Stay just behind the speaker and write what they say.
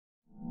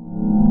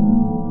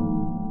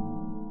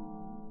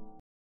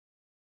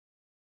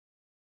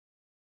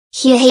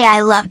Hey,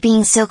 I love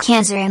being so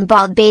cancer and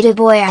bald beta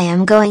boy. I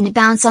am going to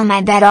bounce on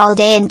my bed all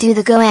day and do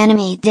the go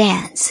animate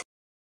dance.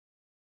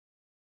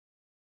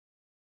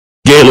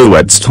 Caillou,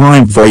 it's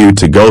time for you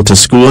to go to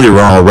school. You're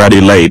already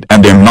late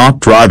and I'm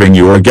not driving.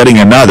 You are getting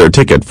another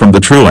ticket from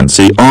the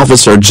truancy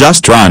officer.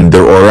 Just run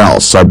there or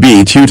else I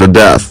beat you to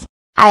death.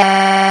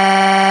 Aye.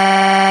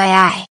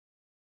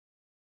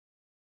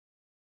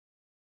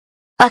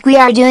 Fuck, we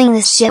are doing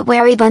this shit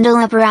where we bundle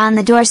up around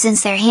the door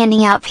since they're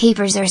handing out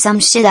papers or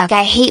some shit.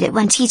 I hate it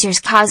when teachers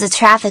cause a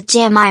traffic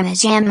jam. I'm a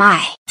jam.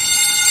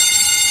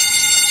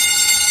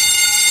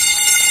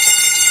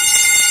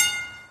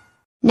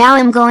 Now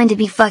I'm going to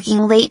be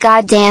fucking late.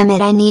 God damn it,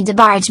 I need to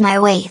barge my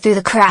way through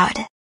the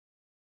crowd.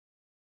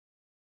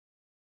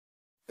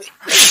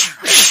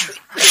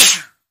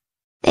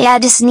 They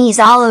had to sneeze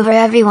all over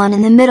everyone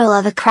in the middle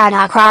of a crowd.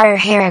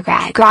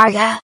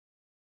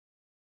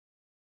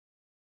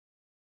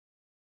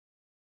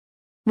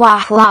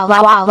 Wow,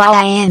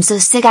 I am so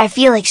sick. I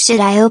feel like shit.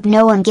 I hope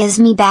no one gives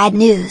me bad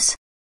news.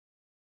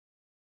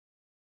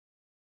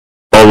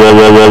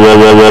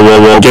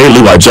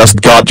 Caillou, I just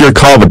got your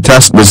COVID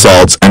test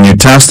results and you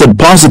tested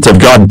positive.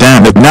 God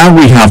damn it, now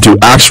we have to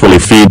actually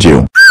feed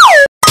you.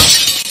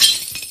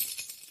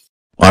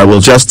 I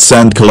will just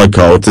send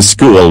Caillou to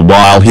school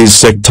while he's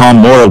sick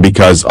tomorrow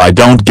because I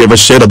don't give a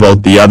shit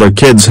about the other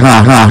kids.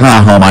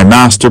 Ha, my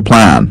master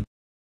plan.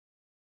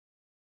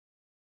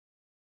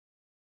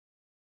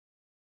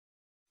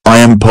 I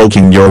am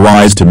poking your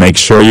eyes to make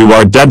sure you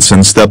are dead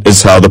since that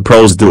is how the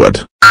pros do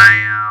it.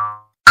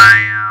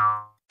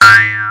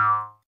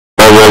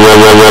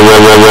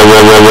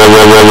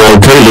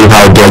 Caillou,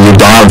 how dare you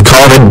die of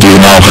COVID? Do you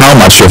know how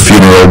much your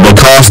funeral will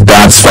cost?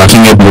 That's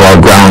fucking it. You are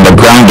grounded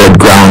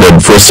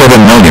for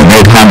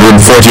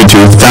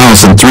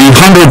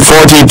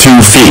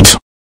 7,842,342 feet.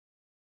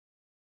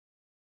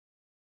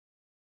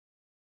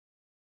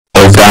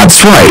 Oh,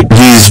 that's right,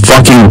 he's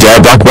fucking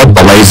dead. Like what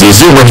a lazy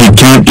zoomer, he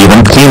can't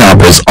even clean up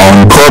his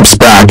own corpse.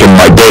 Back in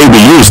my day we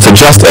used to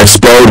just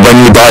explode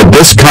when you died.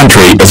 This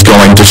country is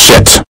going to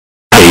shit.